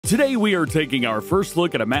Today we are taking our first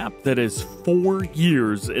look at a map that is 4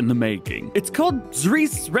 years in the making. It's called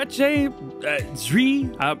Zrece,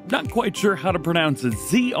 Zrece, I'm not quite sure how to pronounce it,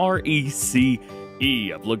 Zrece.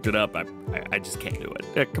 I've looked it up, I just can't do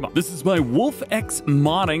it. Come on. This is by WOLFex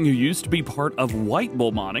modding, who used to be part of White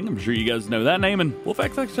Bull modding. I'm sure you guys know that name, and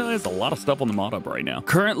WOLFex actually has a lot of stuff on the mod up right now.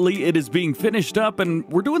 Currently, it is being finished up, and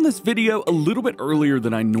we're doing this video a little bit earlier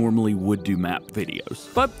than I normally would do map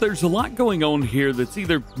videos. But there's a lot going on here that's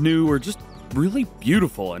either new or just really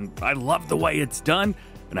beautiful, and I love the way it's done,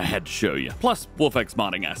 and I had to show you. Plus, WOLFex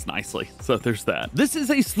modding asked nicely, so there's that. This is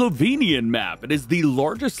a Slovenian map. It is the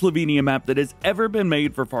largest Slovenian map that has ever been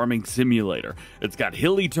made for Farming Simulator. It's got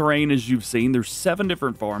hilly terrain, as you've seen. There's 7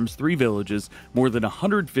 different farms, 3 villages, more than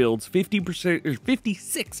 100 fields. 50% or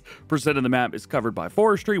 56% of the map is covered by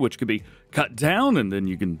forestry, which can be cut down, and then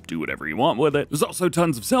you can do whatever you want with it. There's also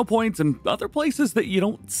tons of sell points and other places that you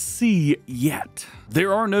don't see yet.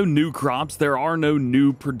 There are no new crops. There are no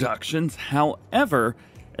new productions. However,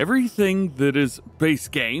 everything that is base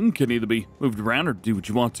game can either be moved around or do what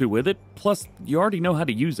you want to with it. Plus, you already know how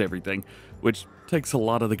to use everything, which takes a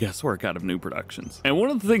lot of the guesswork out of new productions. And one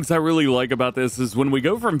of the things I really like about this is when we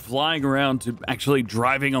go from flying around to actually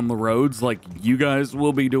driving on the roads like you guys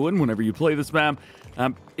will be doing whenever you play this map,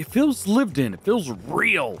 it feels lived in, it feels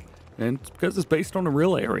real. And it's because it's based on a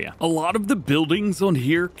real area. A lot of the buildings on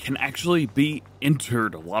here can actually be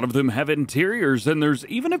entered. A lot of them have interiors, and there's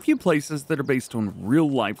even a few places that are based on real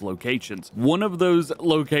life locations. One of those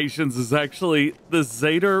locations is actually the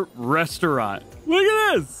Zrece restaurant. Look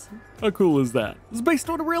at this! How cool is that? It's based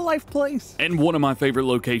on a real life place. And one of my favorite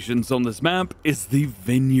locations on this map is the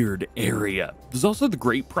vineyard area. There's also the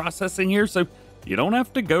grape processing here, so you don't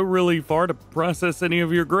have to go really far to process any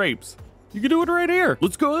of your grapes. You can do it right here.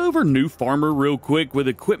 Let's go over New Farmer real quick with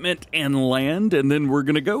equipment and land, and then we're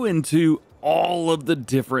gonna go into all of the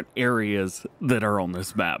different areas that are on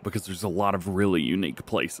this map because there's a lot of really unique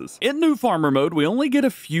places. In New Farmer mode, we only get a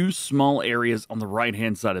few small areas on the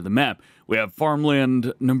right-hand side of the map. We have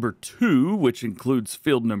farmland number 2, which includes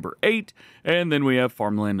field number 8, and then we have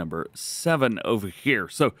farmland number 7 over here.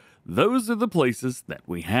 So those are the places that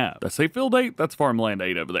we have. Did I say field 8? That's farmland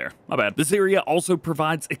 8 over there. My bad. This area also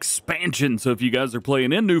provides expansion. So if you guys are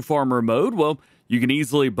playing in New Farmer mode, well, you can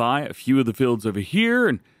easily buy a few of the fields over here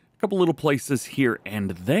and a couple little places here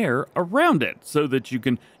and there around it so that you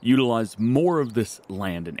can utilize more of this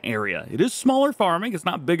land and area. It is smaller farming. It's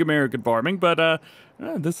not big American farming, but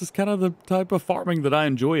this is kind of the type of farming that I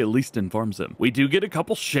enjoy, at least in Farm Sim. We do get a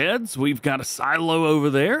couple sheds. We've got a silo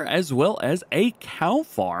over there, as well as a cow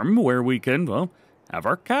farm where we can, well, have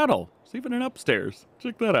our cattle. There's even an upstairs.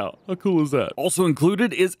 Check that out. How cool is that? Also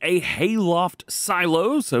included is a hayloft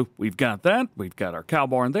silo. So we've got that. We've got our cow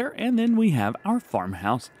barn there, and then we have our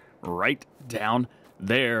farmhouse right down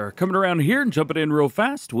there. Coming around here and jumping in real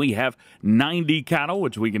fast, we have 90 cattle,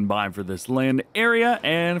 which we can buy for this land area,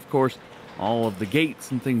 and of course, all of the gates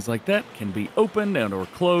and things like that can be opened and or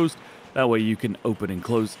closed. That way you can open and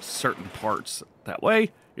close certain parts. That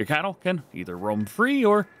way your cattle can either roam free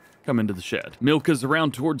or come into the shed. Milk is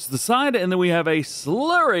around towards the side, and then we have a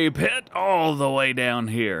slurry pit all the way down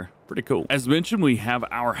here. Pretty cool. As mentioned, we have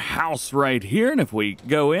our house right here, and if we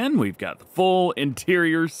go in, we've got the full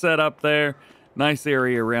interior set up there. Nice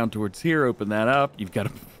area around towards here. Open that up. You've got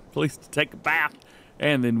a place to take a bath.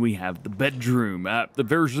 And then we have the bedroom. The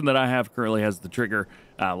version that I have currently has the trigger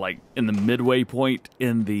like in the midway point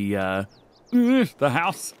in the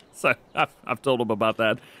house. So I've told them about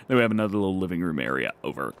that. Then we have another little living room area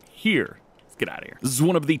over here. Let's get out of here. This is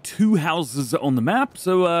one of the 2 houses on the map.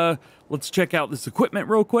 So let's check out this equipment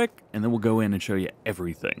real quick, and then we'll go in and show you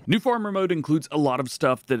everything. New Farmer mode includes a lot of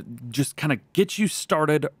stuff that just kind of gets you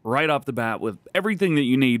started right off the bat with everything that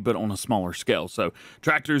you need, but on a smaller scale. So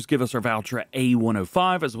tractors give us our Valtra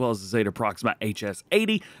A105, as well as the Zeta Proxima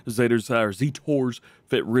HS80. The Zetors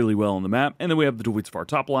fit really well on the map. And then we have the Deutz-Fahr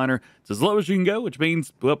Topliner. It's as low as you can go, which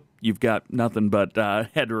means, well, you've got nothing but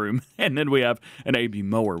headroom. And then we have an AB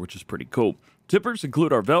mower, which is pretty cool. Tippers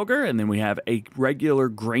include our Velger, and then we have a regular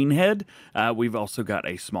grain head. We've also got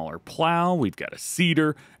a smaller plow. We've got a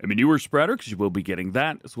seeder, a manure spreader, because you will be getting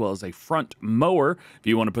that, as well as a front mower, if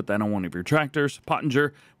you want to put that on one of your tractors.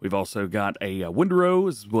 Pottinger. We've also got a windrow,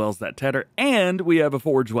 as well as that tedder, and we have a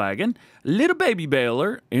forage wagon, a little baby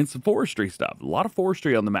baler, and some forestry stuff. A lot of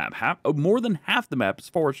forestry on the map. More than half the map is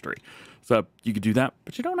forestry. So you could do that,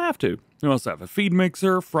 but you don't have to. You also have a feed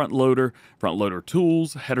mixer, front loader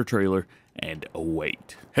tools, header trailer, and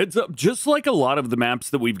await. Heads up, just like a lot of the maps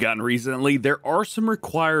that we've gotten recently, there are some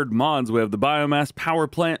required mods. We have the biomass power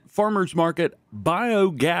plant, farmer's market,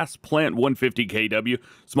 biogas plant 150 kW,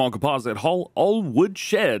 small composite hull, all wood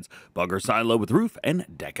sheds, bugger silo with roof, and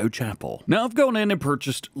deco chapel. Now I've gone in and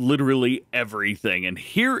purchased literally everything, and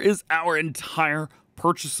here is our entire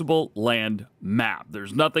purchasable land map.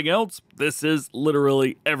 There's nothing else. This is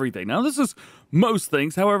literally everything. Now this is most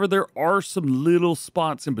things. However, there are some little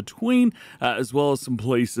spots in between, as well as some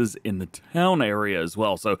places in the town area as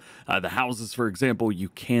well. So the houses, for example, you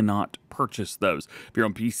cannot purchase those. If you're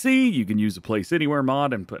on PC, you can use a place anywhere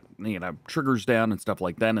mod and put, you know, triggers down and stuff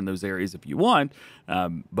like that in those areas if you want.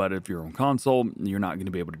 But if you're on console, you're not going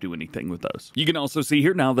to be able to do anything with those. You can also see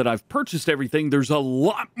here, now that I've purchased everything, there's a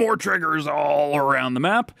lot more triggers all around the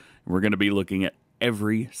map. We're going to be looking at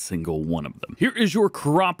every single one of them. Here is your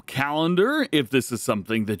crop calendar. If this is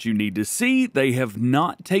something that you need to see, they have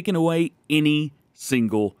not taken away any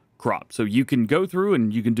single crop. So you can go through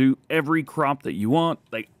and you can do every crop that you want.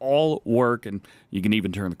 They all work, and you can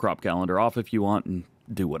even turn the crop calendar off if you want and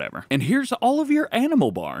do whatever. And here's all of your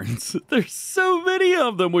animal barns. There's so many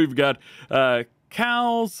of them. We've got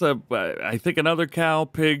cows, I think another cow,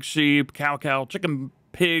 pig, sheep, cow, chicken,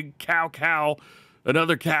 pig, cow,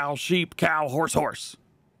 another cow, sheep, cow, horse.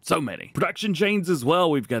 So many. Production chains as well.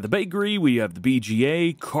 We've got the bakery, we have the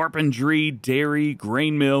BGA, carpentry, dairy,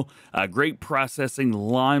 grain mill, grape processing,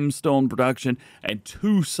 limestone production, and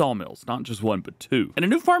 2 sawmills. Not just 1, but 2. And a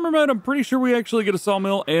new farmer mode, I'm pretty sure we actually get a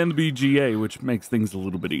sawmill and BGA, which makes things a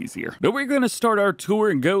little bit easier. Now we're going to start our tour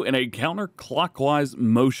and go in a counterclockwise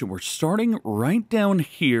motion. We're starting right down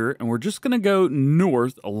here, and we're just going to go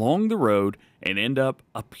north along the road and end up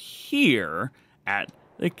here at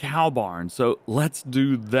the cow barn. So let's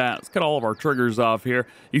do that. Let's get all of our triggers off here.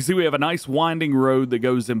 You see we have a nice winding road that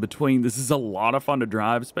goes in between. This is a lot of fun to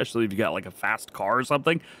drive, especially if you got like a fast car or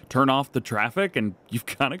something. Turn off the traffic and you've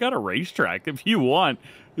kind of got a racetrack if you want.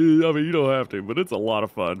 I mean, you don't have to, but it's a lot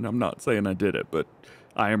of fun. I'm not saying I did it, but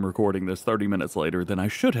I am recording this 30 minutes later than I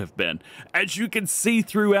should have been. As you can see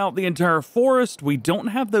throughout the entire forest, we don't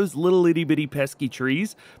have those little itty bitty pesky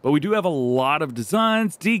trees, but we do have a lot of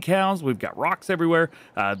designs, decals. We've got rocks everywhere.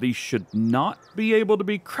 These should not be able to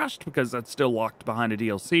be crushed because that's still locked behind a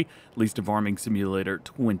DLC, at least in Farming Simulator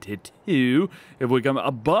 22. If we come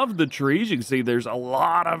above the trees, you can see there's a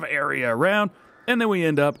lot of area around. And then we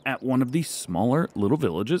end up at one of these smaller little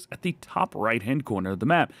villages at the top right-hand corner of the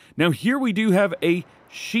map. Now here we do have a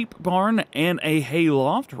sheep barn and a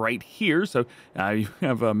hayloft right here. So you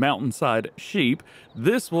have a mountainside sheep.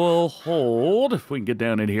 This will hold, if we can get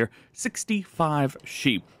down in here, 65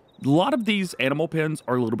 sheep. A lot of these animal pens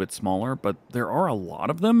are a little bit smaller, but there are a lot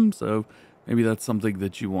of them. So maybe that's something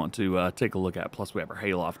that you want to take a look at. Plus we have our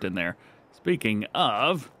hayloft in there. Speaking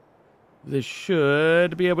of, this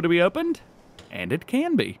should be able to be opened. And it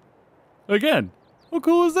can be. Again, how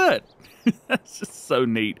cool is that? That's just so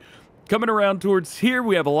neat. Coming around towards here,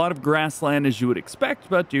 we have a lot of grassland as you would expect,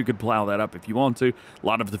 but you could plow that up if you want to. A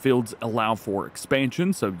lot of the fields allow for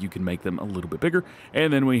expansion, so you can make them a little bit bigger.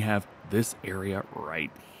 And then we have this area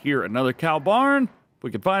right here. Another cow barn. If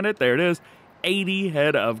we can find it, there it is. 80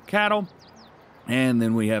 head of cattle. And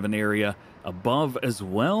then we have an area above as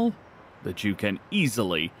well that you can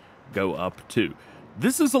easily go up to.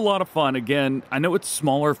 This is a lot of fun. Again, I know it's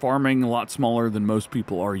smaller farming, a lot smaller than most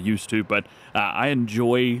people are used to, but I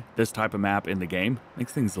enjoy this type of map in the game.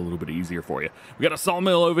 Makes things a little bit easier for you. We got a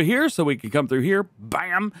sawmill over here, so we can come through here.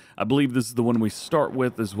 Bam! I believe this is the one we start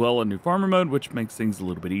with as well in new farmer mode, which makes things a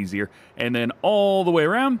little bit easier. And then all the way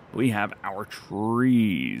around, we have our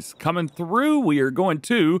trees. Coming through, we are going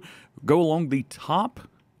to go along the top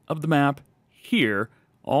of the map here,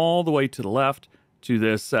 all the way to the left, to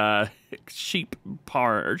this sheep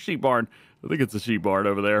barn. I think it's a sheep barn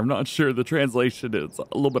over there. I'm not sure. The translation is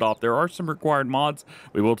a little bit off. There are some required mods.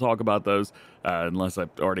 We will talk about those, unless I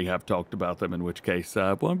already have talked about them, in which case,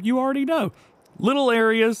 well, you already know. Little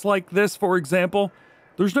areas like this, for example,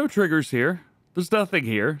 there's no triggers here. There's nothing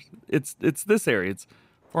here. It's this area. It's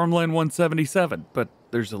Farmland 177, but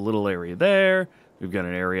there's a little area there. We've got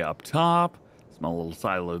an area up top. Small little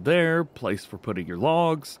silo there. Place for putting your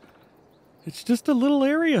logs. It's just a little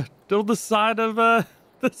area to the side of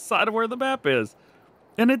where the map is.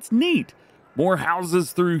 And it's neat. More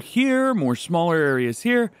houses through here, more smaller areas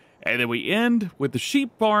here, and then we end with the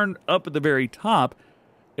sheep barn up at the very top.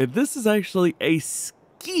 And this is actually a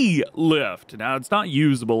ski lift. Now, it's not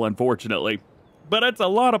usable, unfortunately, but it's a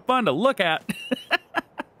lot of fun to look at.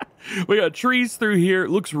 We got trees through here. It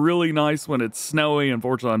looks really nice when it's snowy.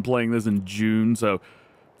 Unfortunately, I'm playing this in June, so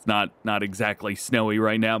it's not exactly snowy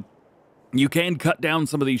right now. You can cut down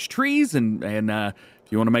some of these trees, and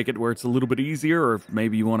if you want to make it where it's a little bit easier, or if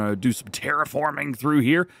maybe you want to do some terraforming through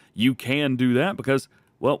here, you can do that because,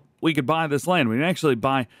 well, we could buy this land. We can actually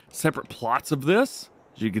buy separate plots of this.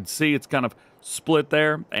 As you can see, it's kind of split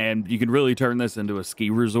there, and you can really turn this into a ski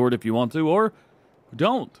resort if you want to, or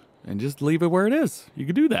don't, and just leave it where it is. You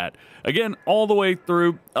can do that. Again, all the way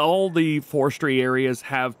through, all the forestry areas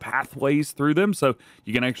have pathways through them, so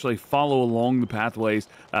you can actually follow along the pathways.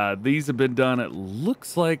 These have been done, it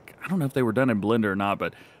looks like, I don't know if they were done in Blender or not,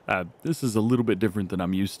 but this is a little bit different than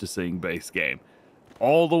I'm used to seeing base game.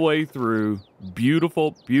 All the way through,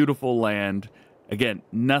 beautiful, beautiful land. Again,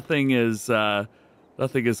 nothing is kind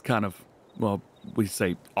of, well, we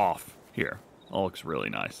say off here. All looks really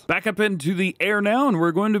nice. Back up into the air now, and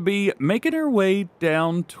we're going to be making our way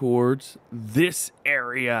down towards this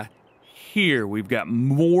area here. We've got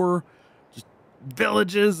more just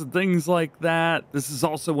villages and things like that. This is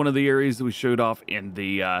also one of the areas that we showed off in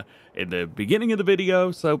the beginning of the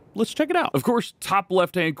video, so let's check it out. Of course, top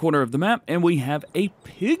left-hand corner of the map, and we have a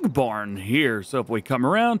pig barn here. So if we come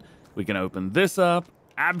around, we can open this up.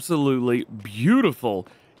 Absolutely beautiful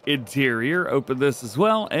interior. Open this as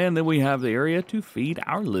well, and then we have the area to feed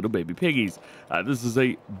our little baby piggies. This is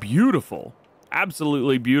a beautiful,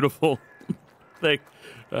 absolutely beautiful thing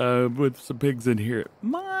with some pigs in here. It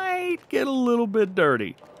might get a little bit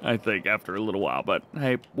dirty, I think, after a little while, but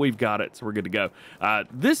hey, we've got it, so we're good to go.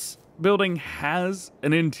 This building has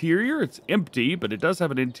an interior. It's empty, but it does have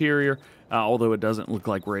an interior, although it doesn't look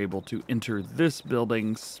like we're able to enter this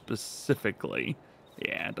building specifically.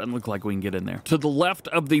 Yeah, it doesn't look like we can get in there. To the left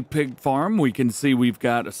of the pig farm, we can see we've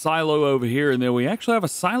got a silo over here, and then we actually have a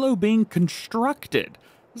silo being constructed.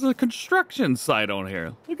 There's a construction site on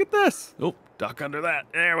here. Look at this. Oh, duck under that.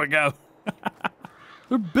 There we go.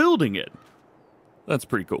 They're building it. That's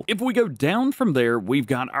pretty cool. If we go down from there, we've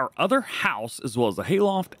got our other house, as well as a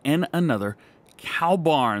hayloft and another cow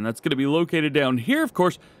barn. That's going to be located down here, of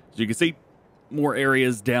course. As you can see, more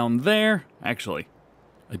areas down there. Actually,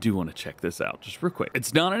 I do want to check this out just real quick.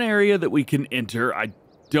 It's not an area that we can enter. I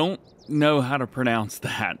don't know how to pronounce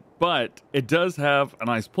that, but it does have a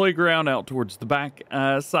nice playground out towards the back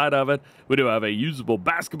side of it. We do have a usable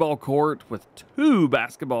basketball court with 2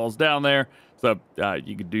 basketballs down there. So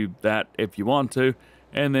you could do that if you want to.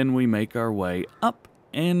 And then we make our way up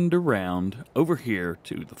and around over here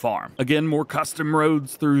to the farm. Again, more custom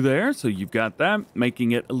roads through there, so you've got that,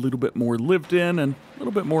 making it a little bit more lived in and a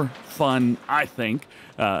little bit more fun, I think,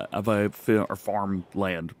 of a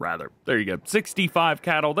farmland, rather. There you go, 65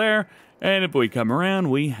 cattle there, and if we come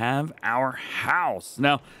around, we have our house.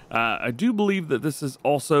 Now, I do believe that this is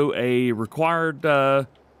also a required mod.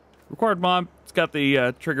 It's got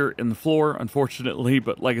the trigger in the floor, unfortunately,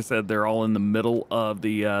 but like I said, they're all in the middle of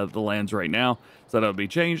the lands right now, so that'll be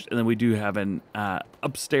changed. And then we do have an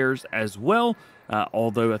upstairs as well,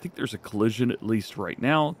 although I think there's a collision, at least right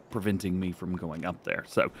now, preventing me from going up there.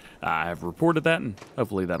 So I have reported that, and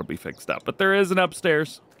hopefully that'll be fixed up. But there is an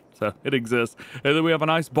upstairs, so it exists. And then we have a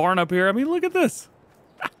nice barn up here. I mean, look at this.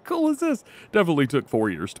 How cool is this? Definitely took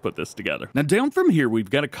 4 years to put this together. Now down from here,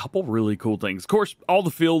 we've got a couple really cool things. Of course, all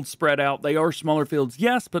the fields spread out. They are smaller fields,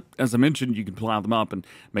 yes, but as I mentioned, you can plow them up and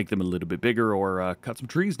make them a little bit bigger, or cut some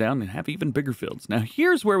trees down and have even bigger fields. Now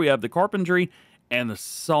here's where we have the carpentry and the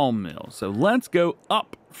sawmill. So let's go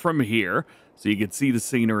up from here so you can see the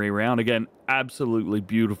scenery around. Again, absolutely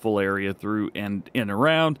beautiful area through and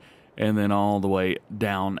around, and then all the way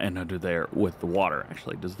down and under there with the water.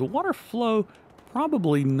 Actually, does the water flow?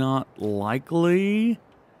 Probably not likely,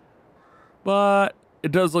 but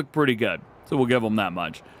it does look pretty good, so we'll give them that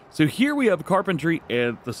much. So here we have carpentry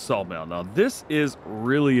and the sawmill. Now this is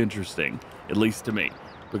really interesting, at least to me,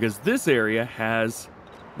 because this area has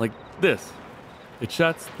like this. It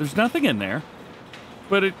shuts, there's nothing in there,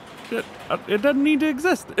 but it doesn't need to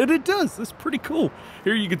exist, and it does. It's pretty cool.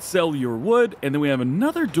 Here you could sell your wood, and then we have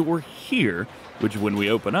another door here, which when we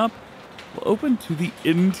open up, will open to the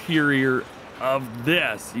interior of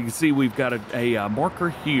this. You can see we've got a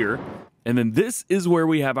marker here, and then this is where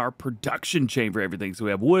we have our production chain for everything. So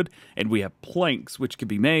we have wood and we have planks, which can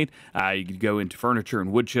be made. You could go into furniture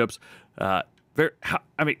and wood chips. I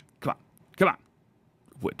mean, come on,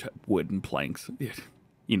 wood and planks.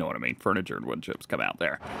 You know what I mean? Furniture and wood chips come out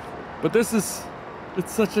there. But it's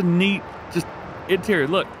such a neat, just interior.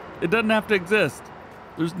 Look, it doesn't have to exist.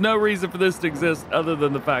 There's no reason for this to exist other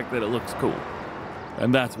than the fact that it looks cool,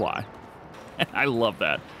 and that's why. I love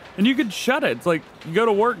that. And you can shut it. It's like you go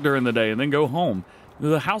to work during the day and then go home.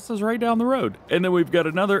 The house is right down the road. And then we've got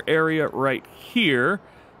another area right here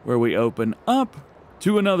where we open up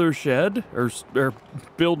to another shed, or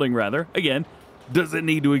building rather. Again, does it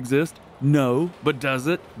need to exist? No, but does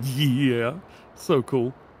it? Yeah. So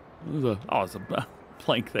cool. There's an awesome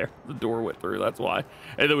plank there. The door went through, that's why.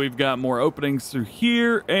 And then we've got more openings through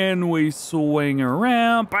here, and we swing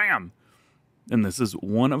around. Bam! And this is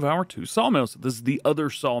one of our 2 sawmills. This is the other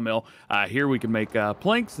sawmill. Here we can make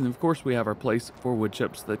planks, and of course we have our place for wood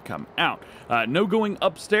chips that come out. No going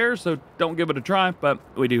upstairs, so don't give it a try, but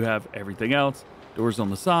we do have everything else. Doors on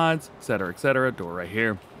the sides, etc., etc. Door right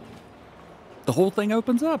here. The whole thing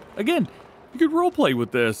opens up. Again, you could role play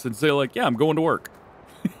with this and say like, yeah, I'm going to work.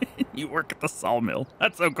 You work at the sawmill.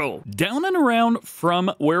 That's so cool. Down and around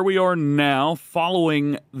from where we are now,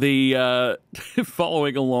 following the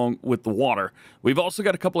following along with the water. We've also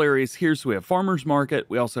got a couple areas here. So we have farmers market.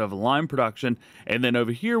 We also have lime production, and then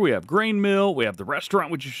over here we have grain mill. We have the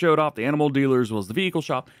restaurant which you showed off, the animal dealer, as well as the vehicle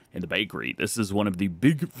shop and the bakery. This is one of the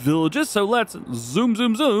big villages. So let's zoom,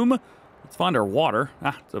 zoom, zoom. Let's find our water.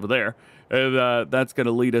 It's over there. And that's going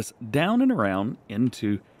to lead us down and around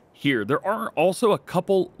into here. There are also a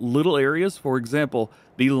couple little areas. For example,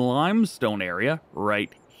 the limestone area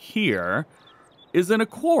right here is in a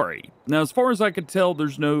quarry. Now, as far as I could tell,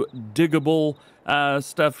 there's no diggable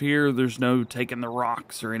stuff here. There's no taking the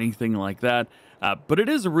rocks or anything like that. But it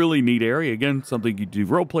is a really neat area. Again, something you do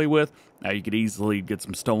role play with. You could easily get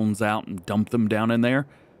some stones out and dump them down in there.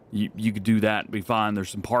 You could do that and be fine.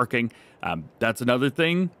 There's some parking. That's another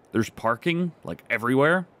thing. There's parking like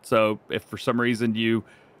everywhere. So if for some reason you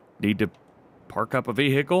need to park up a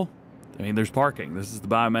vehicle, I mean, there's parking. This is the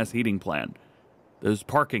biomass heating plant. There's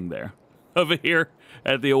parking there. Over here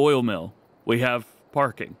at the oil mill, we have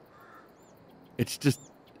parking. It's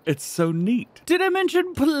so neat. Did I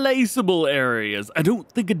mention placeable areas? I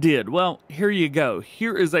don't think I did. Well, here you go.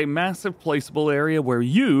 Here is a massive placeable area where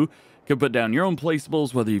you can put down your own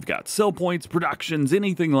placeables, whether you've got sell points, productions,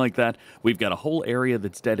 anything like that. We've got a whole area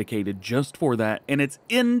that's dedicated just for that, and it's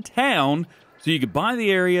in town. So you could buy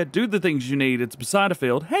the area, do the things you need. It's beside a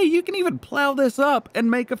field. Hey, you can even plow this up and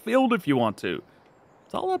make a field if you want to.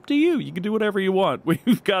 It's all up to you. You can do whatever you want.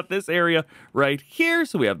 We've got this area right here.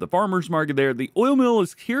 So we have the farmer's market there. The oil mill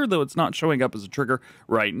is here, though it's not showing up as a trigger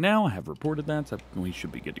right now. I have reported that, so we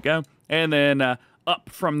should be good to go. And then up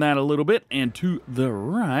from that a little bit and to the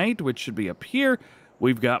right, which should be up here,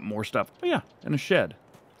 we've got more stuff. Oh, yeah, and a shed.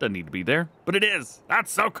 Doesn't need to be there, but it is.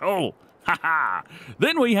 That's so cool. Haha.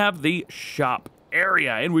 Then we have the shop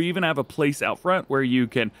area, and we even have a place out front where you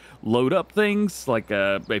can load up things like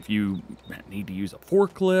if you need to use a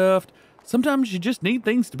forklift. Sometimes you just need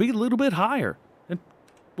things to be a little bit higher, and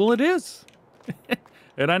well, it is.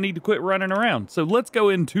 And I need to quit running around, so let's go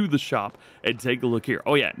into the shop and take a look here.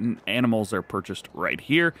 Oh yeah, animals are purchased right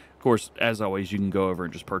here. Of course, as always, you can go over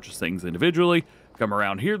and just purchase things individually. Come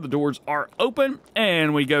around here, the doors are open,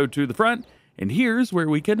 and we go to the front. And here's where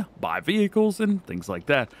we can buy vehicles and things like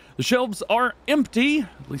that. The shelves are empty,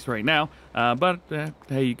 at least right now. But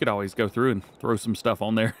hey, you could always go through and throw some stuff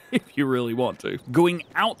on there if you really want to. Going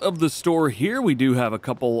out of the store here, we do have a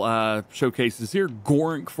couple showcases here.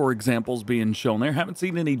 Gorink, for example, is being shown there. Haven't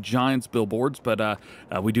seen any Giants billboards, but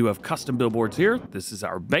we do have custom billboards here. This is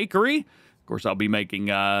our bakery. Of course, I'll be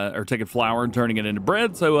making or taking flour and turning it into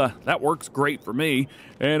bread, so that works great for me.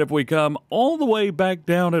 And if we come all the way back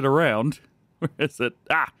down and around, where is it?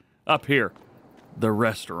 Up here. The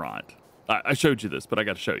restaurant. I showed you this, but I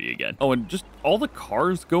got to show you again. Oh, and just all the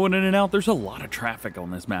cars going in and out. There's a lot of traffic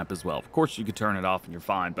on this map as well. Of course, you could turn it off and you're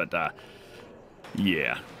fine, but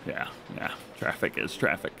yeah. Traffic is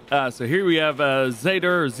traffic. So here we have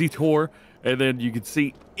Zetor, and then you can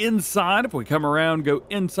see inside. If we come around, go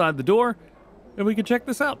inside the door, and we can check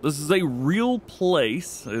this out. This is a real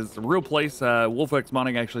place. It's a real place. WOLFex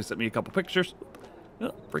Modding actually sent me a couple pictures.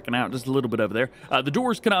 Oh, freaking out just a little bit over there. The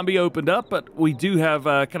doors cannot be opened up, but we do have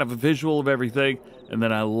kind of a visual of everything. And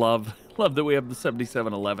then I love that we have the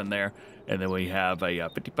 7711 there. And then we have a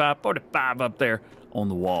 5545 up there on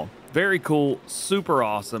the wall. Very cool, super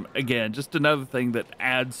awesome. Again, just another thing that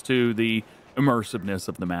adds to the immersiveness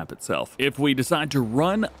of the map itself. If we decide to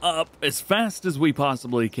run up as fast as we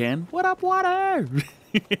possibly can, what up, water?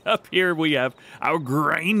 Up here we have our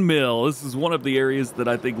grain mill. This is one of the areas that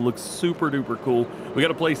I think looks super duper cool. We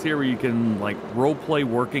got a place here where you can like role play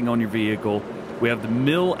working on your vehicle. We have the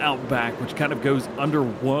mill out back, which kind of goes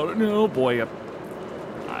underwater. Oh boy,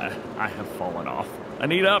 I have fallen off. I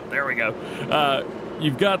need up. There we go.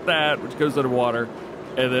 You've got that, which goes underwater.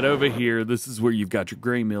 And then over here, this is where you've got your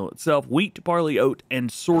grain mill itself. Wheat, barley, oat,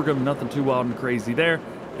 and sorghum. Nothing too wild and crazy there.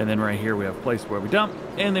 And then right here we have a place where we dump.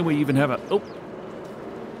 And then we even have a... Oh,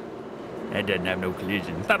 that doesn't have no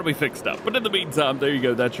collisions. That'll be fixed up. But in the meantime, there you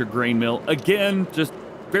go. That's your grain mill. Again, just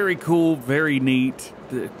Very cool, very neat,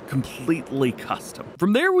 completely custom.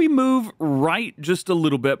 From there, we move right just a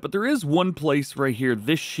little bit, but there is one place right here,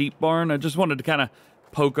 this sheep barn. I just wanted to kind of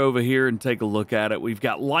poke over here and take a look at it. We've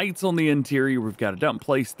got lights on the interior. We've got a dump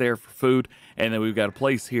place there for food, and then we've got a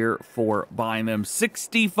place here for buying them.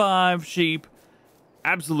 65 sheep.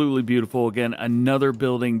 Absolutely beautiful. Again, another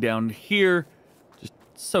building down here.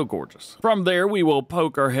 So gorgeous. From there, we will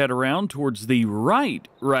poke our head around towards the right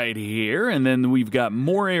here, and then we've got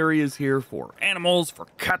more areas here for animals, for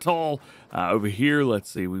cattle. Over here,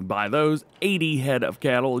 let's see, we buy those. 80 head of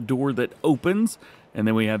cattle, a door that opens, and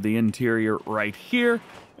then we have the interior right here,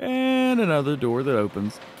 and another door that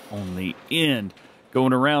opens on the end.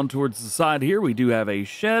 Going around towards the side here, we do have a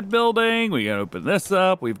shed building. We gotta open this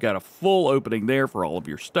up. We've got a full opening there for all of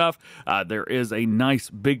your stuff. There is a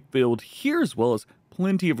nice big field here, as well as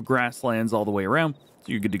plenty of grasslands all the way around, so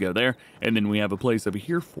you're good to go there. And then we have a place over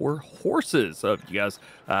here for horses. So if you guys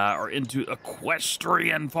are into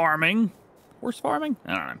equestrian farming, horse farming?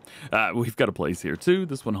 I don't know. We've got a place here too.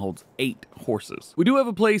 This one holds 8 horses. We do have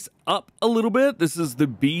a place up a little bit. This is the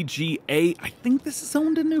BGA. I think this is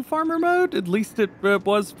owned in new farmer mode. At least it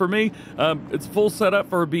was for me. It's full setup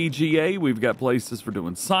for a BGA. We've got places for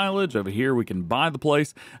doing silage. Over here we can buy the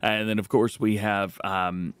place. And then of course we have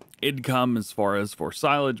income as far as for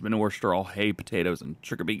silage, manure, straw, hay, potatoes, and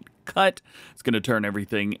sugar beet cut. It's going to turn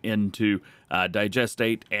everything into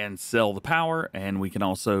digestate and sell the power, and we can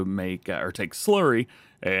also make or take slurry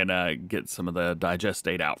and get some of the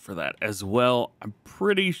digestate out for that as well. I'm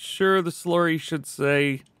pretty sure the slurry should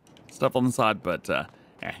say stuff on the side, but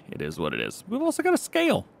it is what it is. We've also got a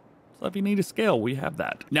scale. So if you need a scale, we have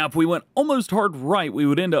that. Now, if we went almost hard right, we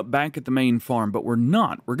would end up back at the main farm, but we're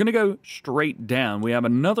not. We're gonna go straight down. We have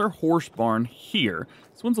another horse barn here.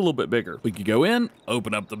 This one's a little bit bigger. We could go in,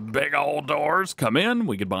 open up the big old doors, come in.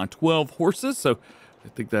 We could buy 12 horses. So I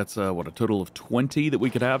think that's, what, a total of 20 that we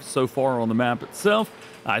could have so far on the map itself.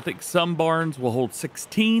 I think some barns will hold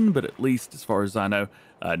 16, but at least as far as I know,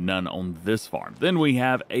 none on this farm. Then we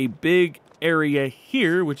have a big area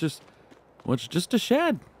here, which is, well, it's just a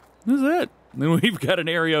shed. This is it. Then we've got an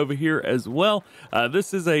area over here as well.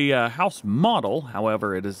 This is a house model.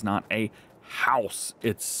 However, it is not a house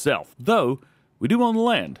itself, though we do own the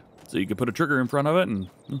land. So you can put a trigger in front of it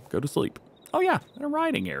and go to sleep. Oh yeah, and a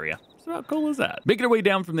riding area. So how cool is that? Making our way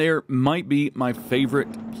down from there might be my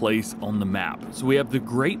favorite place on the map. So we have the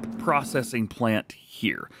grape processing plant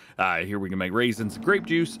here. Here we can make raisins, grape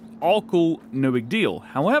juice, all cool, no big deal.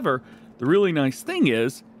 However, the really nice thing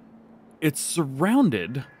is it's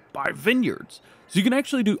surrounded by vineyards. So you can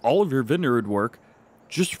actually do all of your vineyard work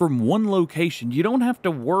just from one location. You don't have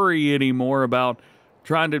to worry anymore about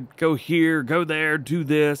trying to go here, go there, do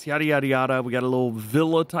this, yada, yada, yada. We got a little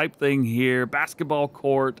villa type thing here, basketball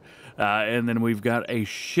court, and then we've got a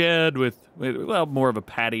shed with, well, more of a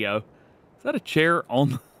patio. Is that a chair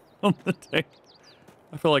on the table?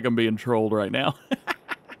 I feel like I'm being trolled right now.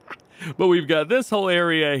 But we've got this whole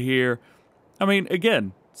area here. I mean,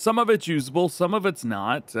 again, some of it's usable, some of it's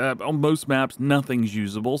not. On most maps, nothing's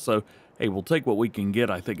usable, so hey, we'll take what we can get,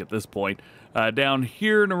 I think, at this point. Down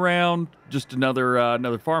here and around, just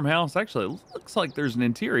another farmhouse. Actually, it looks like there's an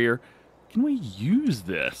interior. Can we use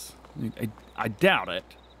this? I doubt it,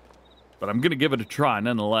 but I'm going to give it a try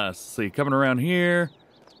nonetheless. See, coming around here,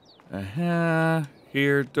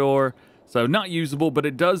 here, door. So not usable, but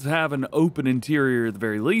it does have an open interior at the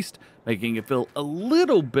very least, making it feel a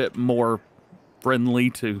little bit more friendly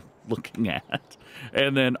to looking at.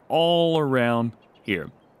 And then all around here,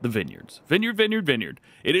 the vineyards. Vineyard, vineyard, vineyard.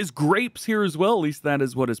 It is grapes here as well. At least that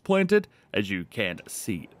is what is planted, as you can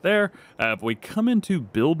see there. If we come into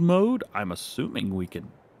build mode, I'm assuming we can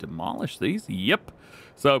demolish these. Yep.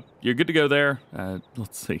 So you're good to go there.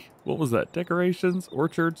 Let's see. What was that? Decorations,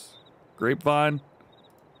 orchards, grapevine.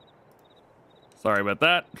 Sorry about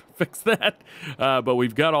that. Fix that. But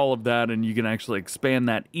we've got all of that, and you can actually expand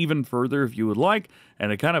that even further if you would like,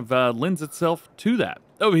 and it kind of lends itself to that.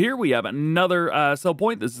 Over here, we have another sell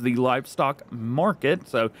point. This is the livestock market,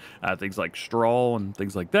 so things like straw and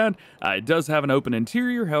things like that. It does have an open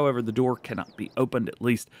interior. However, the door cannot be opened. At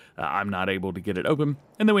least I'm not able to get it open.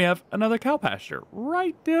 And then we have another cow pasture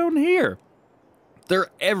right down here. They're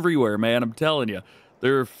everywhere, man. I'm telling you.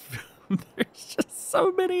 There's just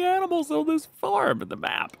so many animals on this farm in the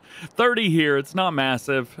map. 30 here. It's not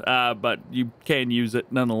massive, but you can use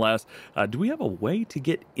it nonetheless. Do we have a way to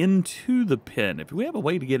get into the pen? If we have a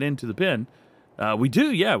way to get into the pen, we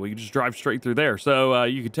do, yeah. We can just drive straight through there. So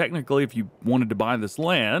you could technically, if you wanted to buy this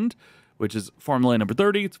land, which is farmland number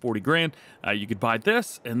 30, it's 40 grand, you could buy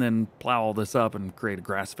this and then plow all this up and create a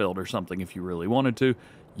grass field or something if you really wanted to.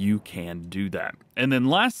 you can do that. And then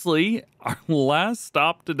lastly, our last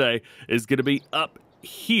stop today is going to be up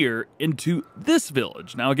here into this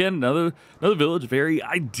village. Now again, another village, very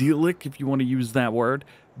idyllic if you want to use that word.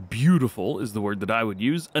 Beautiful is the word that I would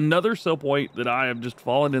use. Another sell point that I have just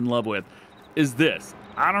fallen in love with is this.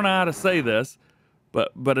 I don't know how to say this,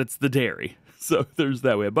 but it's the dairy. So there's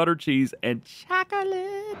that. We have butter, cheese, and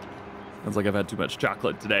chocolate. Sounds like I've had too much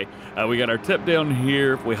chocolate today. We got our tip down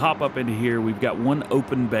here. If we hop up into here, we've got one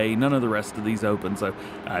open bay. None of the rest of these open, so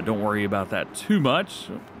don't worry about that too much.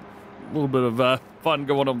 A little bit of fun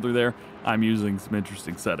going on through there. I'm using some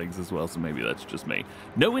interesting settings as well, so maybe that's just me.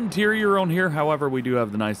 No interior on here, however, we do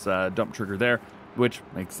have the nice dump trigger there, which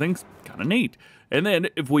makes things kind of neat. And then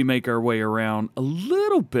if we make our way around a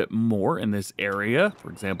little bit more in this area,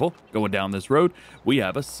 for example, going down this road, we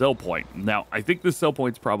have a sell point. Now, I think this sell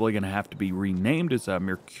point's probably going to have to be renamed as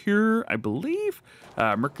Mercure, I believe.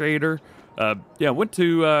 Mercator. Yeah, went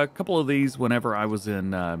to a couple of these whenever I was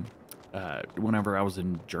in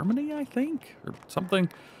Germany, I think, or something.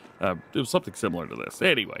 It was something similar to this.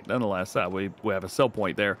 Anyway, nonetheless, we have a sell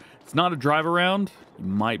point there. It's not a drive around. You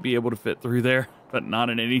might be able to fit through there, but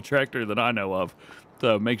not in any tractor that I know of.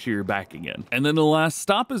 So make sure you're backing in. And then the last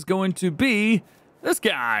stop is going to be this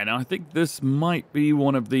guy. Now, I think this might be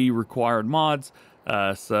one of the required mods.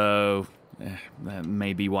 That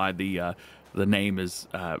may be why the name is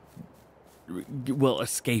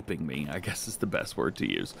escaping me, I guess is the best word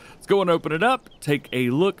to use. Let's go and open it up, take a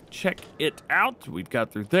look, check it out. We've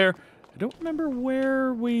got through there. I don't remember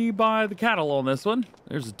where we buy the cattle on this one.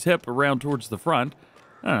 There's a tip around towards the front.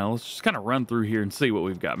 I don't know, let's just kind of run through here and see what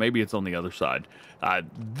we've got. Maybe it's on the other side.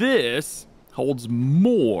 This holds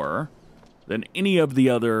more than any of the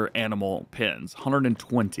other animal pens,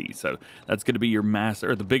 120. So that's going to be your mass,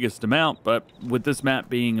 or the biggest amount, but with this map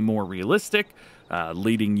being more realistic,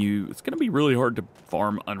 leading you, it's going to be really hard to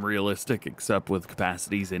farm unrealistic, except with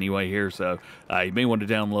capacities anyway here. So you may want to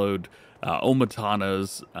download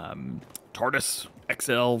Omatana's TARDIS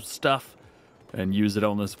XL stuff and use it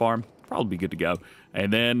on this farm. Probably be good to go.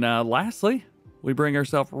 And then lastly, we bring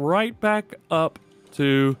ourselves right back up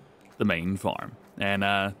to the main farm. And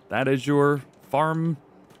that is your farm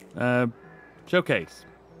showcase.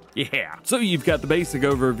 Yeah. So you've got the basic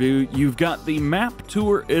overview, you've got the map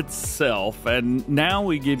tour itself, and now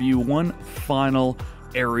we give you one final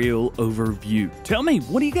aerial overview. Tell me,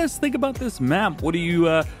 what do you guys think about this map? What do you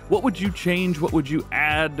what would you change? What would you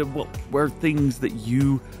add? What were things that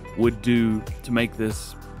you would do to make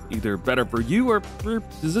this either better for you, or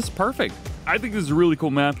is this perfect? I think this is a really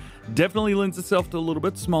cool map. Definitely lends itself to a little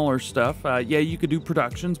bit smaller stuff. Yeah, you could do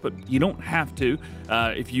productions, but you don't have to.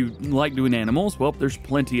 If you like doing animals, well, there's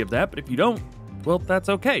plenty of that. But if you don't, well, that's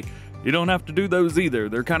okay. You don't have to do those either.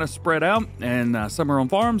 They're kind of spread out, and some are on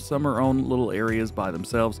farms, some are on little areas by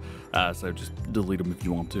themselves. So just delete them if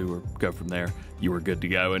you want to, or go from there. You were good to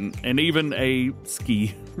go. And even a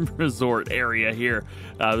ski resort area here.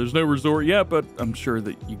 There's no resort yet, but I'm sure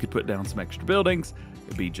that you could put down some extra buildings.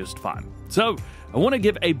 It'd be just fine. So I want to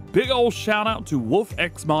give a big old shout out to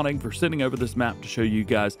WOLFex Modding for sending over this map to show you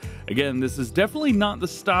guys. Again, this is definitely not the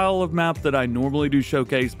style of map that I normally do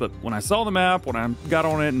showcase, but when I saw the map, when I got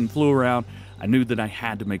on it and flew around, I knew that I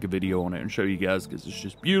had to make a video on it and show you guys because it's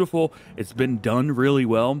just beautiful. It's been done really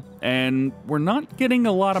well, and we're not getting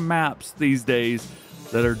a lot of maps these days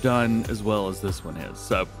that are done as well as this one is.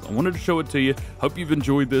 So I wanted to show it to you. Hope you've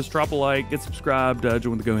enjoyed this. Drop a like, get subscribed,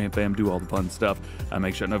 join the GoHam fam, do all the fun stuff.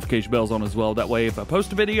 Make sure notification bell's on as well. That way, if I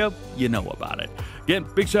post a video, you know about it. Again,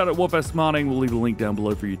 big shout out to WOLFex Modding. We'll leave a link down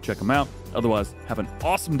below for you to check them out. Otherwise, have an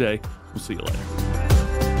awesome day. We'll see you later.